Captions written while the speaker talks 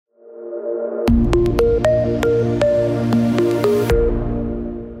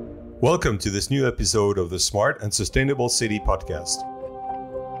Welcome to this new episode of the Smart and Sustainable City podcast.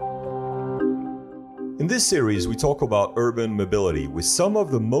 In this series, we talk about urban mobility with some of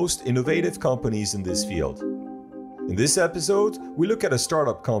the most innovative companies in this field. In this episode, we look at a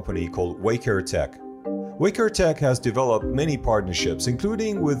startup company called Waycare Tech. Waycare Tech has developed many partnerships,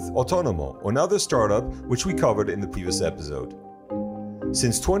 including with Otonomo, another startup which we covered in the previous episode.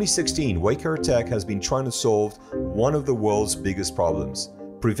 Since 2016, Waycare Tech has been trying to solve one of the world's biggest problems: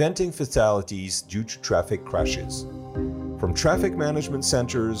 preventing fatalities due to traffic crashes. From traffic management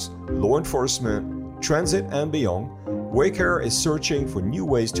centers, law enforcement, transit and beyond, Waycare is searching for new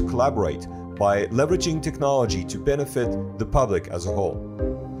ways to collaborate by leveraging technology to benefit the public as a whole.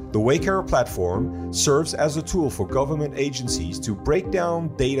 The Waycare platform serves as a tool for government agencies to break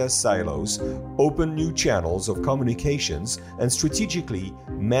down data silos, open new channels of communications, and strategically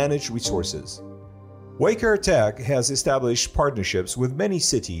manage resources. Waycare Tech has established partnerships with many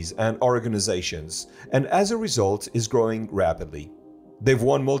cities and organizations, and as a result is growing rapidly. They've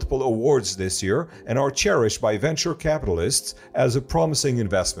won multiple awards this year and are cherished by venture capitalists as a promising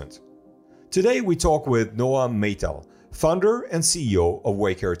investment. Today we talk with Noam Meital, founder and CEO of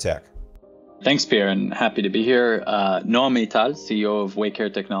Waycare Tech. Thanks, Pierre, and happy to be here. Noam Meital, CEO of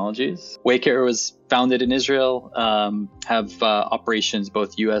Waycare Technologies. Waycare was founded in Israel, have operations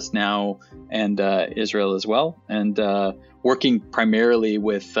both US now and Israel as well, and working primarily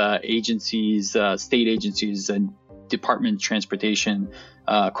with agencies, state agencies and Department of Transportation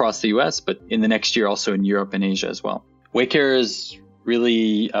across the US, but in the next year also in Europe and Asia as well. Waycare is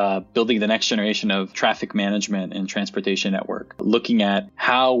really building the next generation of traffic management and transportation network, looking at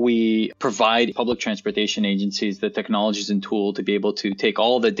how we provide public transportation agencies the technologies and tool to be able to take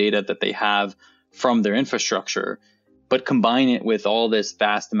all the data that they have from their infrastructure, but combine it with all this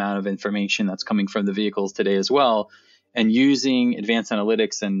vast amount of information that's coming from the vehicles today as well, and using advanced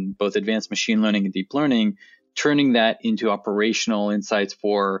analytics and both advanced machine learning and deep learning, turning that into operational insights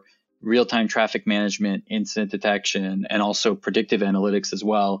for real-time traffic management, incident detection, and also predictive analytics as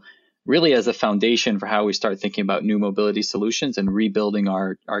well, really as a foundation for how we start thinking about new mobility solutions and rebuilding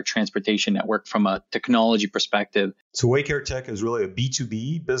our transportation network from a technology perspective. So Waycare Tech is really a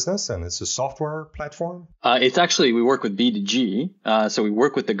B2B business and it's a software platform? It's actually, we work with B2G. So we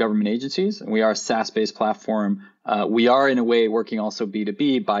work with the government agencies, and we are a SaaS-based platform. We are in a way working also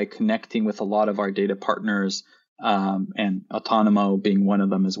B2B by connecting with a lot of our data partners, and Otonomo being one of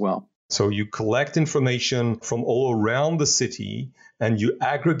them as well. So you collect information from all around the city and you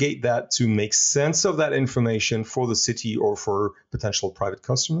aggregate that to make sense of that information for the city or for potential private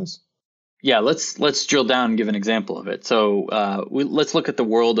customers? Yeah, let's drill down and give an example of it. So let's look at the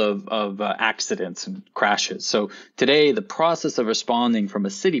world of accidents and crashes. So today, the process of responding from a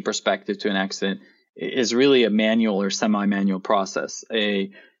city perspective to an accident is really a manual or semi-manual process. A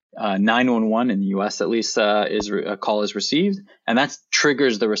 911 in the US, at least, a call is received, and that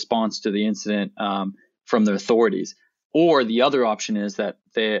triggers the response to the incident from the authorities. Or the other option is that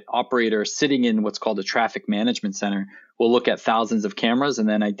the operator sitting in what's called a traffic management center will look at thousands of cameras and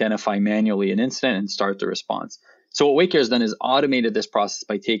then identify manually an incident and start the response. So what Waycare has done is automated this process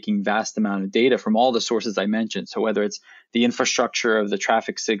by taking vast amount of data from all the sources I mentioned. So whether it's the infrastructure of the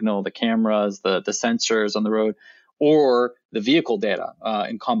traffic signal, the cameras, the sensors on the road, or the vehicle data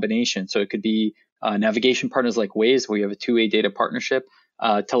in combination. So it could be navigation partners like Waze, where you have a two-way data partnership,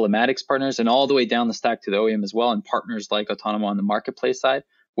 telematics partners, and all the way down the stack to the OEM as well, and partners like Otonomo on the marketplace side,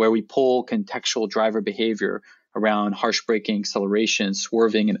 where we pull contextual driver behavior around harsh braking, acceleration,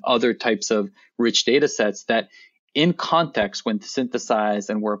 swerving, and other types of rich data sets that in context, when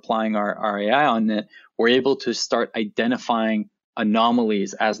synthesized and we're applying our AI on it, we're able to start identifying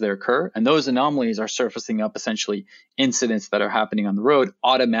anomalies as they occur. And those anomalies are surfacing up essentially incidents that are happening on the road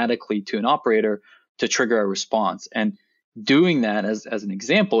automatically to an operator to trigger a response. And doing that as an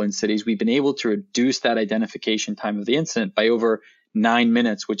example in cities, we've been able to reduce that identification time of the incident by over 9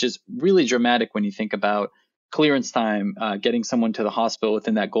 minutes, which is really dramatic when you think about clearance time, getting someone to the hospital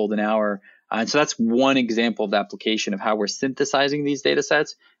within that golden hour. And so that's one example of the application of how we're synthesizing these data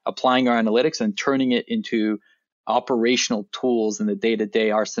sets, applying our analytics and turning it into operational tools in the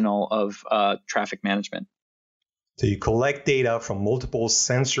day-to-day arsenal of traffic management. So you collect data from multiple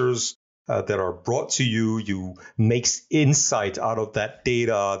sensors that are brought to you. You make insight out of that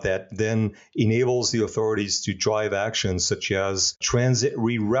data that then enables the authorities to drive actions such as transit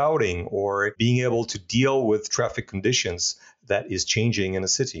rerouting or being able to deal with traffic conditions that is changing in a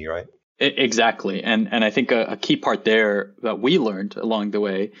city, right? Exactly. And I think a key part there that we learned along the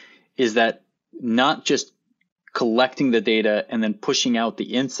way is that not just collecting the data and then pushing out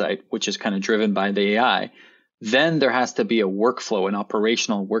the insight, which is kind of driven by the AI, then there has to be a workflow, an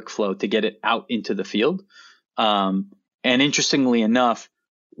operational workflow to get it out into the field. And interestingly enough,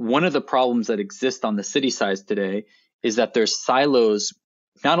 one of the problems that exist on the city side today is that there's silos,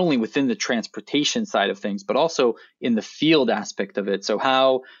 not only within the transportation side of things, but also in the field aspect of it. So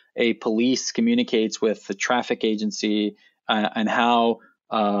how a police communicates with the traffic agency and how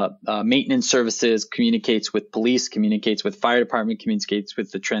maintenance services communicates with police, communicates with fire department, communicates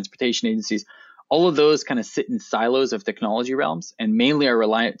with the transportation agencies. All of those kind of sit in silos of technology realms and mainly are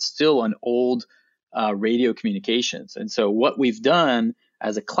reliant still on old radio communications. And so what we've done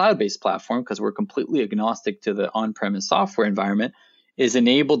as a cloud-based platform, because we're completely agnostic to the on-premise software environment, is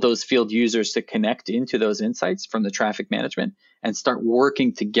enable those field users to connect into those insights from the traffic management and start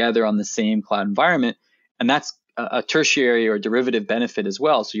working together on the same cloud environment. And that's a tertiary or derivative benefit as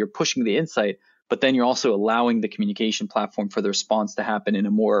well. So you're pushing the insight, but then you're also allowing the communication platform for the response to happen in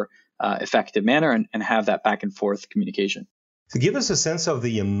a more effective manner and have that back and forth communication. So give us a sense of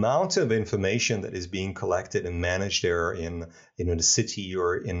the amount of information that is being collected and managed there in a city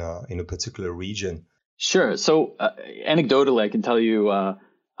or in a particular region. Sure. So anecdotally, I can tell you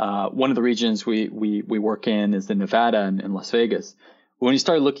one of the regions we work in is in Nevada and in Las Vegas. When you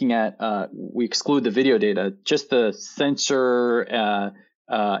start looking at, we exclude the video data, just the sensor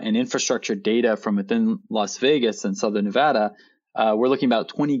and infrastructure data from within Las Vegas and Southern Nevada, we're looking about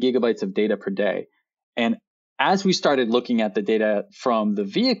 20 gigabytes of data per day. And as we started looking at the data from the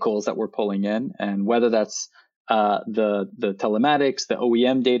vehicles that we're pulling in, and whether that's the telematics, the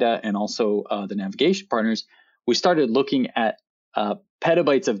OEM data, and also the navigation partners, we started looking at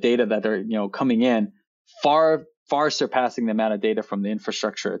petabytes of data that are coming in, far surpassing the amount of data from the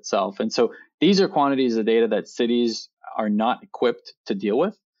infrastructure itself. And so these are quantities of data that cities are not equipped to deal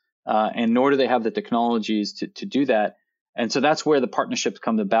with, and nor do they have the technologies to do that. And so that's where the partnerships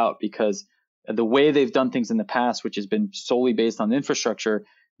come about, because the way they've done things in the past, which has been solely based on infrastructure,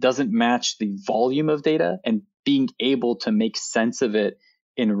 doesn't match the volume of data and being able to make sense of it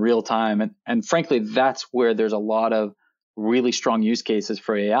in real time. And frankly, that's where there's a lot of really strong use cases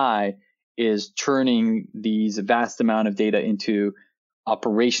for AI, is turning these vast amount of data into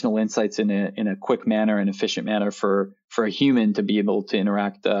operational insights in a quick manner and efficient manner for a human to be able to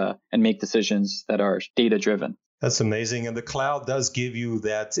interact and make decisions that are data driven. That's amazing. And the cloud does give you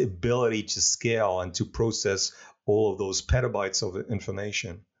that ability to scale and to process all of those petabytes of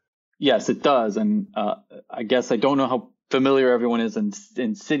information. Yes, it does. And I guess I don't know how familiar everyone is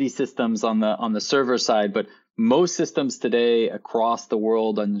in city systems on the server side, but most systems today across the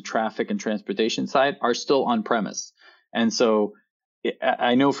world on the traffic and transportation side are still on premise. And so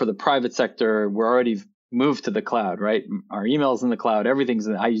I know for the private sector, we're already moved to the cloud, right? Our email's in the cloud, everything's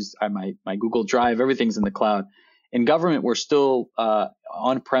I use my Google Drive, everything's in the cloud. In government, we're still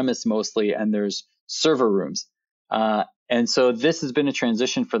on premise mostly, and there's server rooms. And so this has been a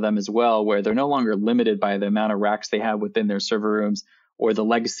transition for them as well, where they're no longer limited by the amount of racks they have within their server rooms or the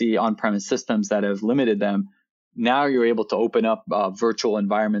legacy on-premise systems that have limited them. Now you're able to open up virtual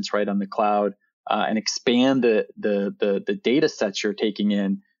environments right on the cloud and expand the data sets you're taking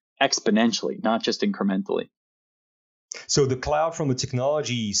in exponentially, not just incrementally. So the cloud, from a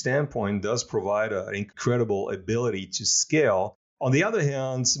technology standpoint, does provide an incredible ability to scale. On the other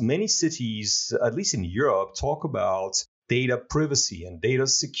hand, many cities, at least in Europe, talk about data privacy and data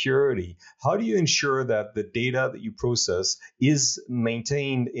security. How do you ensure that the data that you process is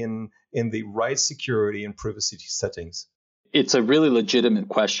maintained in the right security and privacy settings? It's a really legitimate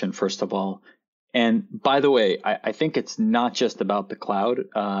question, first of all. And by the way, I think it's not just about the cloud.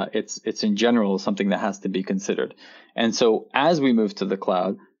 It's in general something that has to be considered. And so as we move to the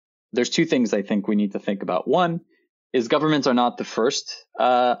cloud, there's two things I think we need to think about. One is governments are not the first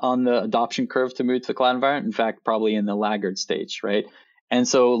on the adoption curve to move to the cloud environment. In fact, probably in the laggard stage, right? And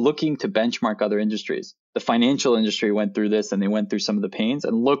so looking to benchmark other industries, the financial industry went through this and they went through some of the pains,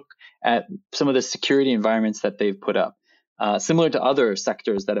 and look at some of the security environments that they've put up. Similar to other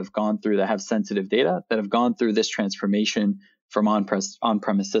sectors that have gone through, that have sensitive data, that have gone through this transformation from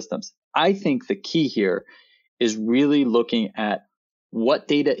on-premise systems. I think the key here is really looking at what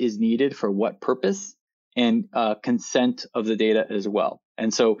data is needed for what purpose, and consent of the data as well.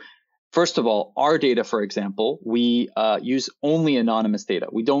 And so, first of all, our data, for example, we use only anonymous data.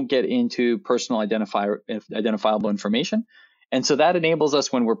 We don't get into personal identifiable information. And so that enables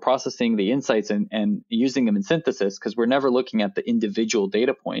us, when we're processing the insights and using them in synthesis, because we're never looking at the individual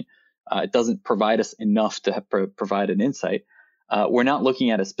data point. It doesn't provide us enough to provide an insight. We're not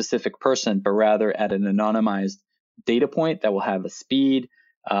looking at a specific person, but rather at an anonymized data point that will have a speed,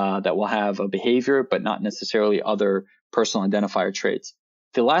 that will have a behavior, but not necessarily other personal identifier traits.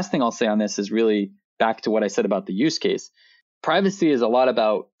 The last thing I'll say on this is really back to what I said about the use case, privacy is a lot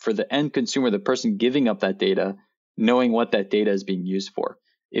about, for the end consumer, the person giving up that data, knowing what that data is being used for.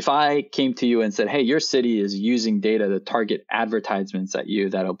 If I came to you and said, hey, your city is using data to target advertisements at you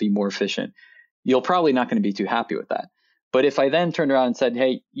that'll be more efficient, you're probably not going to be too happy with that. But if I then turned around and said,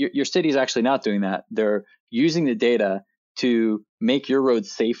 hey, your city is actually not doing that, they're using the data to make your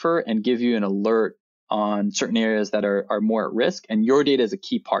roads safer and give you an alert on certain areas that are more at risk, and your data is a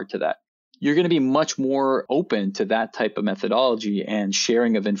key part to that, you're going to be much more open to that type of methodology and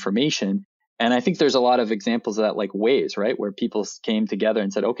sharing of information. And I think there's a lot of examples of that, like Waze, right? Where people came together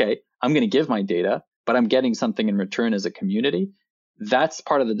and said, okay, I'm going to give my data, but I'm getting something in return as a community. That's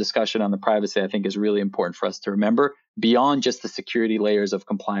part of the discussion on the privacy, I think, is really important for us to remember, beyond just the security layers of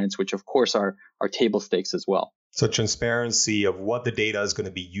compliance, which of course are table stakes as well. So transparency of what the data is going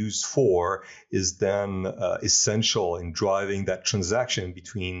to be used for is then essential in driving that transaction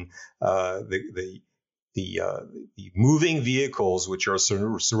between the moving vehicles, which are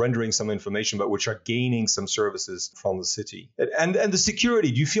surrendering some information, but which are gaining some services from the city. And the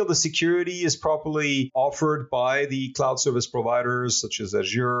security, do you feel the security is properly offered by the cloud service providers such as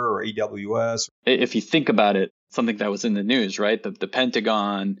Azure or AWS? If you think about it, something that was in the news, right? The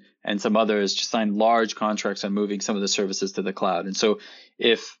Pentagon and some others just signed large contracts on moving some of the services to the cloud. And so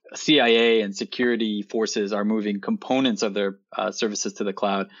if CIA and security forces are moving components of their services to the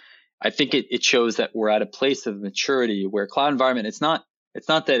cloud, I think it shows that we're at a place of maturity where cloud environment, it's not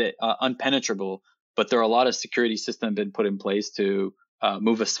that it unpenetrable, but there are a lot of security systems been put in place to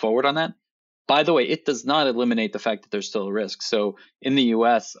move us forward on that. By the way, it does not eliminate the fact that there's still a risk. So in the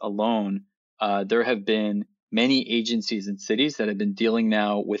US alone, there have been many agencies and cities that have been dealing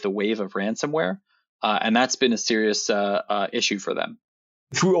now with a wave of ransomware, and that's been a serious issue for them.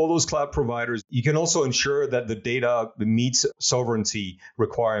 Through all those cloud providers, you can also ensure that the data meets sovereignty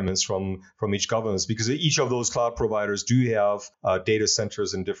requirements from each government, because each of those cloud providers do have data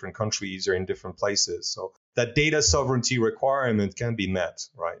centers in different countries or in different places. So that data sovereignty requirement can be met,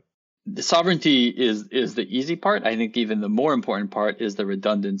 right? The sovereignty is the easy part. I think even the more important part is the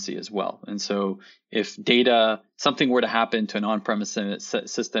redundancy as well. And so if something were to happen to an on-premise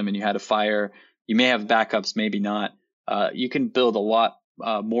system and you had a fire, you may have backups, maybe not. You can build a lot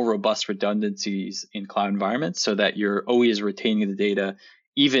more robust redundancies in cloud environments so that you're always retaining the data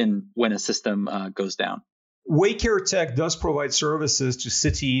even when a system goes down. Waycare Tech does provide services to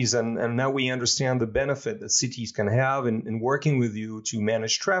cities, and now we understand the benefit that cities can have in working with you to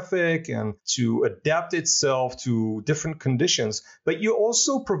manage traffic and to adapt itself to different conditions. But you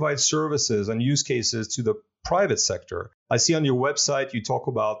also provide services and use cases to the private sector. I see on your website you talk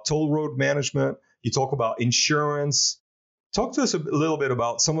about toll road management, you talk about insurance. Talk to us a little bit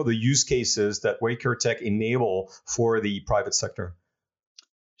about some of the use cases that Waycare Tech enable for the private sector.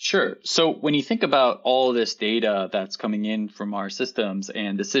 Sure. So when you think about all this data that's coming in from our systems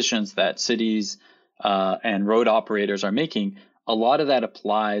and decisions that cities and road operators are making, a lot of that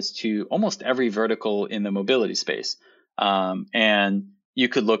applies to almost every vertical in the mobility space. And you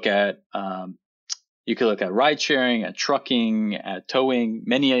could look at ride sharing, at trucking, at towing,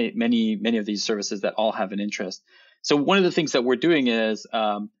 many of these services that all have an interest. So one of the things that we're doing is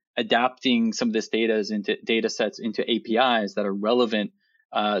adapting some of this data sets into APIs that are relevant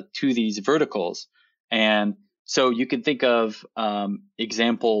to these verticals. And so you can think of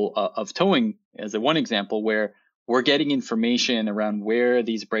example of towing as one example where we're getting information around where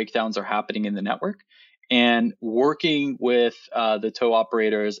these breakdowns are happening in the network, and working with the tow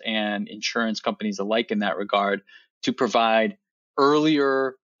operators and insurance companies alike in that regard to provide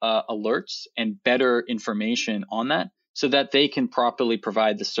earlier alerts and better information on that so that they can properly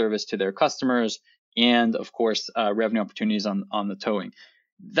provide the service to their customers and, of course, revenue opportunities on the towing.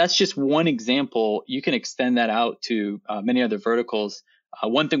 That's just one example. You can extend that out to many other verticals.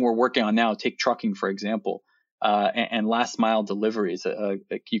 One thing we're working on now, take trucking, for example, and last mile deliveries.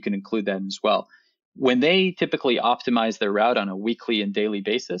 You can include that as well. When they typically optimize their route on a weekly and daily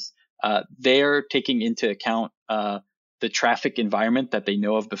basis, they're taking into account the traffic environment that they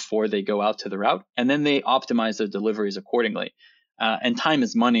know of before they go out to the route, and then they optimize their deliveries accordingly. And time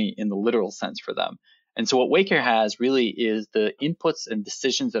is money in the literal sense for them. And so what Waycare has really is the inputs and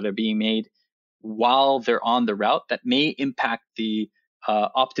decisions that are being made while they're on the route that may impact the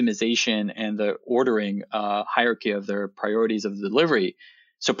optimization and the ordering hierarchy of their priorities of the delivery.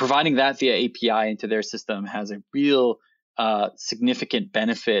 So providing that via API into their system has a real significant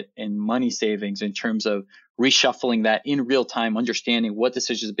benefit in money savings in terms of reshuffling that in real time, understanding what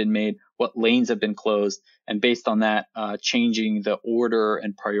decisions have been made, what lanes have been closed, and based on that, changing the order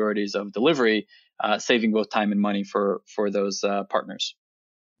and priorities of delivery, saving both time and money for those partners.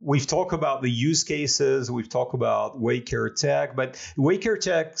 We've talked about the use cases, we've talked about Waycare Tech, but Waycare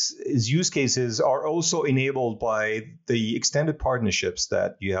Tech's use cases are also enabled by the extended partnerships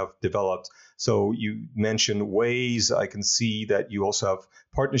that you have developed. So you mentioned Waze. I can see that you also have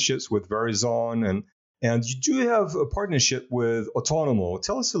partnerships with Verizon, and you do have a partnership with Autonomo.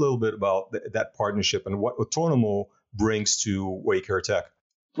 Tell us a little bit about that partnership and what Autonomo brings to Waycare Tech.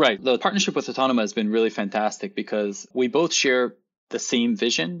 Right. The partnership with Autonomo has been really fantastic because we both share the same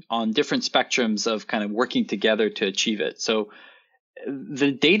vision on different spectrums of kind of working together to achieve it. So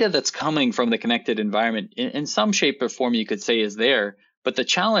the data that's coming from the connected environment in some shape or form, you could say, is there, but the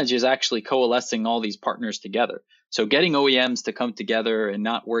challenge is actually coalescing all these partners together. So getting OEMs to come together and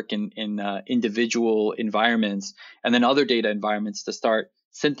not work in individual environments, and then other data environments to start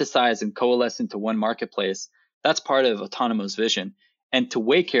synthesize and coalesce into one marketplace. That's part of Autonomo's vision. And to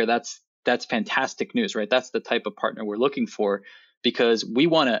Waycare, that's fantastic news, right? That's the type of partner we're looking for, because we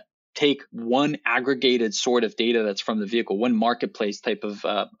want to take one aggregated sort of data that's from the vehicle, one marketplace type of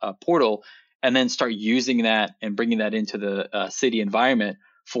portal, and then start using that and bringing that into the city environment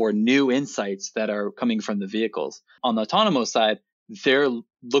for new insights that are coming from the vehicles. On the Autonomo side, they're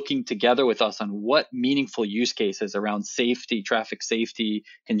looking together with us on what meaningful use cases around safety, traffic safety,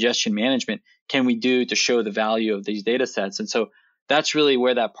 congestion management can we do to show the value of these data sets. And so that's really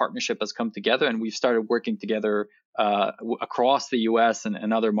where that partnership has come together. And we've started working together across the US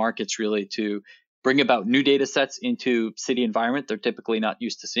and other markets really to bring about new data sets into city environment they're typically not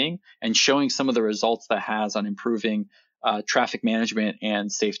used to seeing, and showing some of the results that has on improving traffic management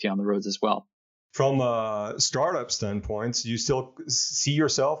and safety on the roads as well. From a startup standpoint, do you still see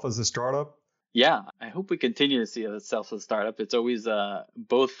yourself as a startup? Yeah, I hope we continue to see ourselves as a startup. It's always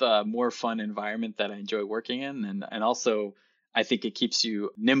both a more fun environment that I enjoy working in, and also I think it keeps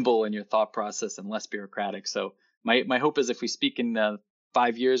you nimble in your thought process and less bureaucratic. So my hope is if we speak in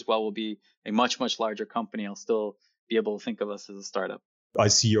 5 years, well, we'll be a much, much larger company. I'll still be able to think of us as a startup. I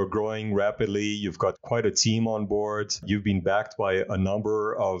see you're growing rapidly. You've got quite a team on board. You've been backed by a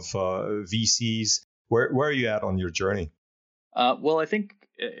number of VCs. Where are you at on your journey? Well, I think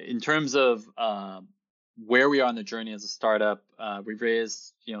in terms of where we are on the journey as a startup, we've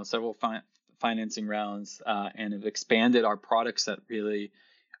raised several financing rounds and have expanded our product set really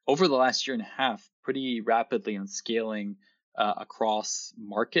over the last year and a half pretty rapidly on scaling across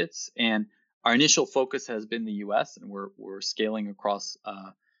markets. And our initial focus has been the US, and we're scaling across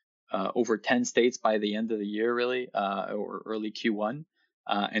over 10 states by the end of the year, really, or early Q1,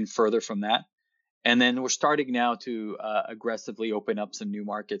 and further from that. And then we're starting now to aggressively open up some new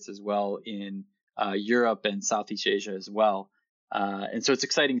markets as well in Europe and Southeast Asia as well. And so it's an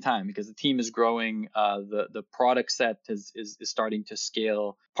exciting time because the team is growing. The product set is starting to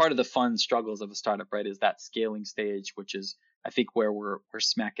scale. Part of the fun struggles of a startup, right, is that scaling stage, which is, I think, where we're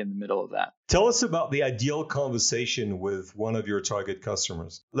smack in the middle of that. Tell us about the ideal conversation with one of your target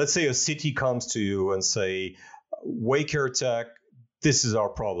customers. Let's say a city comes to you and say, Waycare Tech, this is our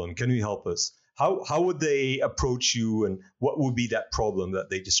problem. Can you help us? How would they approach you, and what would be that problem that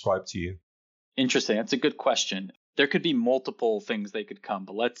they describe to you? Interesting. That's a good question. There could be multiple things they could come,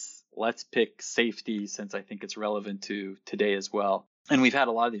 but let's pick safety since I think it's relevant to today as well. And we've had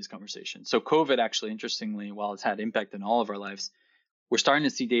a lot of these conversations. So COVID actually, interestingly, while it's had impact in all of our lives, we're starting to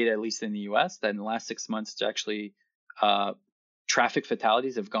see data, at least in the US, that in the last 6 months, it's actually traffic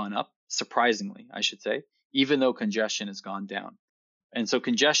fatalities have gone up, surprisingly, I should say, even though congestion has gone down. And so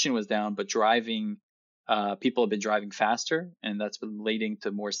congestion was down, but people have been driving faster, and that's been leading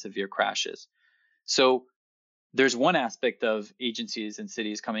to more severe crashes. So there's one aspect of agencies and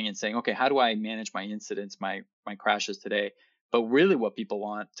cities coming and saying, okay, how do I manage my incidents, my crashes today? But really what people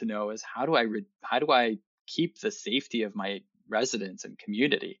want to know is how do I keep the safety of my residents and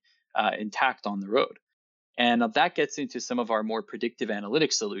community intact on the road? And that gets into some of our more predictive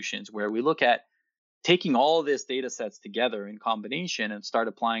analytics solutions, where we look at taking all this data sets together in combination and start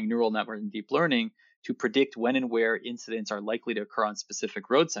applying neural network and deep learning to predict when and where incidents are likely to occur on specific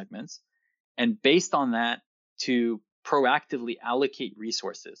road segments. And based on that, to proactively allocate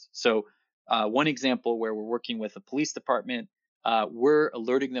resources. So one example where we're working with a police department, we're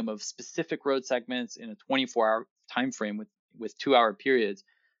alerting them of specific road segments in a 24-hour time frame with 2-hour periods,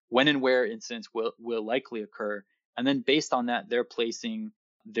 when and where incidents will likely occur. And then based on that, they're placing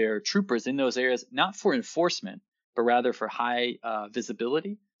their troopers in those areas, not for enforcement, but rather for high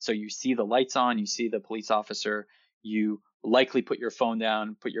visibility. So you see the lights on, you see the police officer, you likely put your phone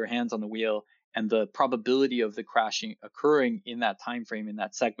down, put your hands on the wheel, and the probability of the crashing occurring in that time frame, in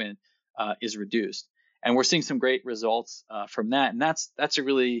that segment, is reduced. And we're seeing some great results from that. And that's a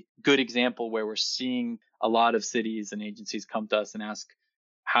really good example where we're seeing a lot of cities and agencies come to us and ask,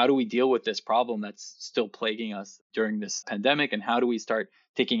 how do we deal with this problem that's still plaguing us during this pandemic? And how do we start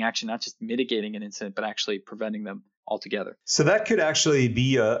taking action, not just mitigating an incident, but actually preventing them altogether? So that could actually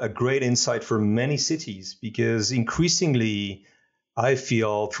be a great insight for many cities, because increasingly, I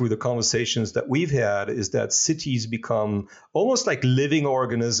feel through the conversations that we've had is that cities become almost like living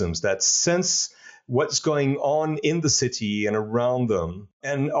organisms that sense what's going on in the city and around them,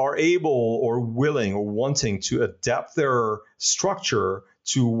 and are able or willing or wanting to adapt their structure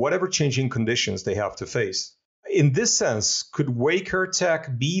to whatever changing conditions they have to face. In this sense, could Waycare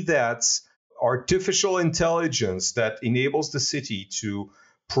Tech be that artificial intelligence that enables the city to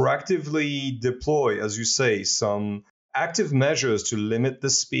proactively deploy, as you say, some active measures to limit the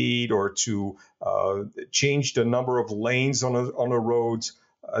speed or to change the number of lanes on a road,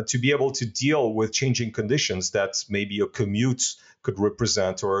 to be able to deal with changing conditions that maybe a commute could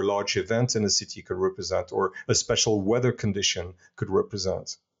represent, or a large event in a city could represent, or a special weather condition could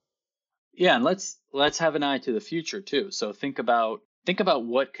represent? Yeah, and let's have an eye to the future too. So think about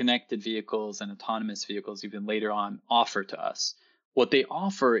what connected vehicles and autonomous vehicles even later on offer to us. What they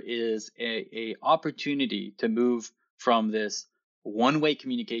offer is a opportunity to move from this one-way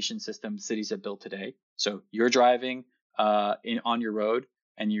communication system cities have built today. So you're driving on your road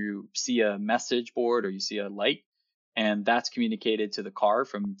and you see a message board or you see a light, and that's communicated to the car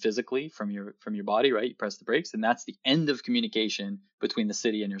from your body, right? You press the brakes, and that's the end of communication between the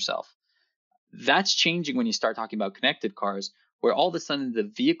city and yourself. That's changing when you start talking about connected cars, where all of a sudden the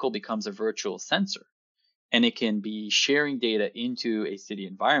vehicle becomes a virtual sensor, and it can be sharing data into a city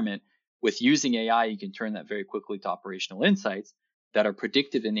environment. With using AI, you can turn that very quickly to operational insights that are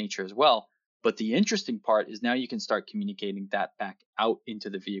predictive in nature as well. But the interesting part is now you can start communicating that back out into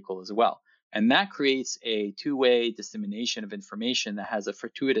the vehicle as well. And that creates a two-way dissemination of information that has a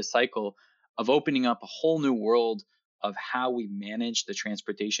fortuitous cycle of opening up a whole new world of how we manage the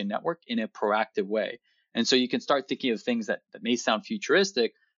transportation network in a proactive way. And so you can start thinking of things that may sound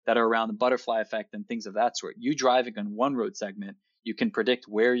futuristic, that are around the butterfly effect and things of that sort. You driving on one road segment, you can predict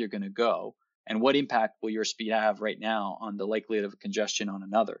where you're going to go and what impact will your speed have right now on the likelihood of congestion on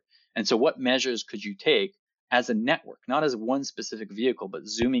another. And so what measures could you take as a network, not as one specific vehicle, but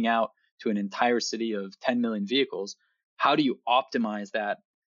zooming out to an entire city of 10 million vehicles? How do you optimize that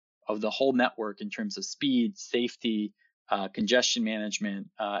of the whole network in terms of speed, safety, congestion management,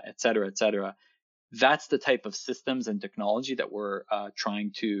 et cetera, et cetera? That's the type of systems and technology that we're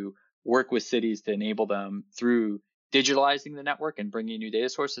trying to work with cities to enable them through digitalizing the network and bringing new data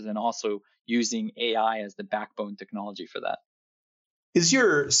sources, and also using AI as the backbone technology for that. Is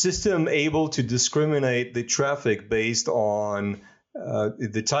your system able to discriminate the traffic based on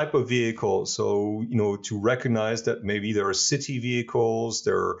the type of vehicle? So, to recognize that maybe there are city vehicles,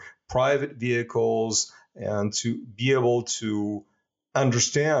 there are private vehicles, and to be able to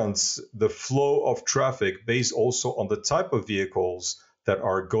understand the flow of traffic based also on the type of vehicles that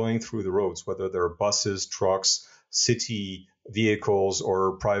are going through the roads, whether they're buses, trucks, city vehicles,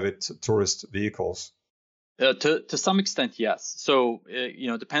 or private tourist vehicles? To some extent, yes. So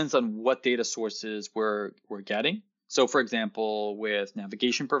it depends on what data sources we're getting. So, for example, with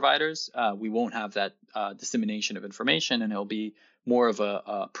navigation providers, we won't have that dissemination of information, and it'll be more of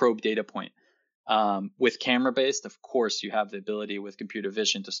a probe data point. With camera-based, of course, you have the ability with computer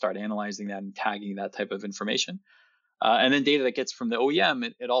vision to start analyzing that and tagging that type of information. And then data that gets from the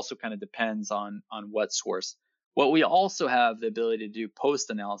OEM, it also kind of depends on what source. What we also have the ability to do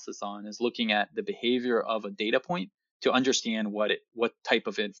post-analysis on is looking at the behavior of a data point to understand what type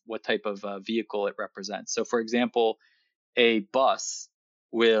of vehicle it represents. So, for example, a bus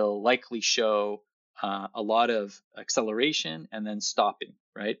will likely show a lot of acceleration and then stopping,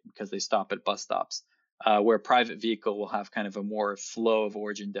 right? Because they stop at bus stops, where a private vehicle will have kind of a more flow of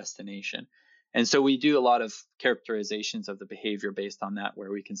origin destination. And so we do a lot of characterizations of the behavior based on that,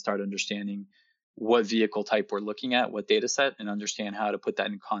 where we can start understanding what vehicle type we're looking at, what data set, and understand how to put that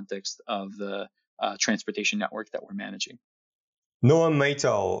in context of the transportation network that we're managing. Noam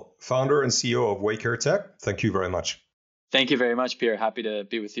Maytal, founder and CEO of Waycare Tech, thank you very much. Thank you very much, Pierre. Happy to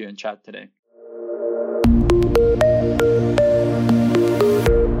be with you and chat today.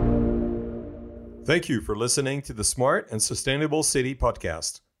 Thank you for listening to the Smart and Sustainable City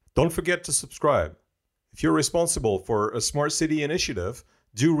podcast. Don't forget to subscribe. If you're responsible for a smart city initiative,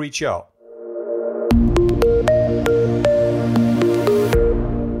 do reach out.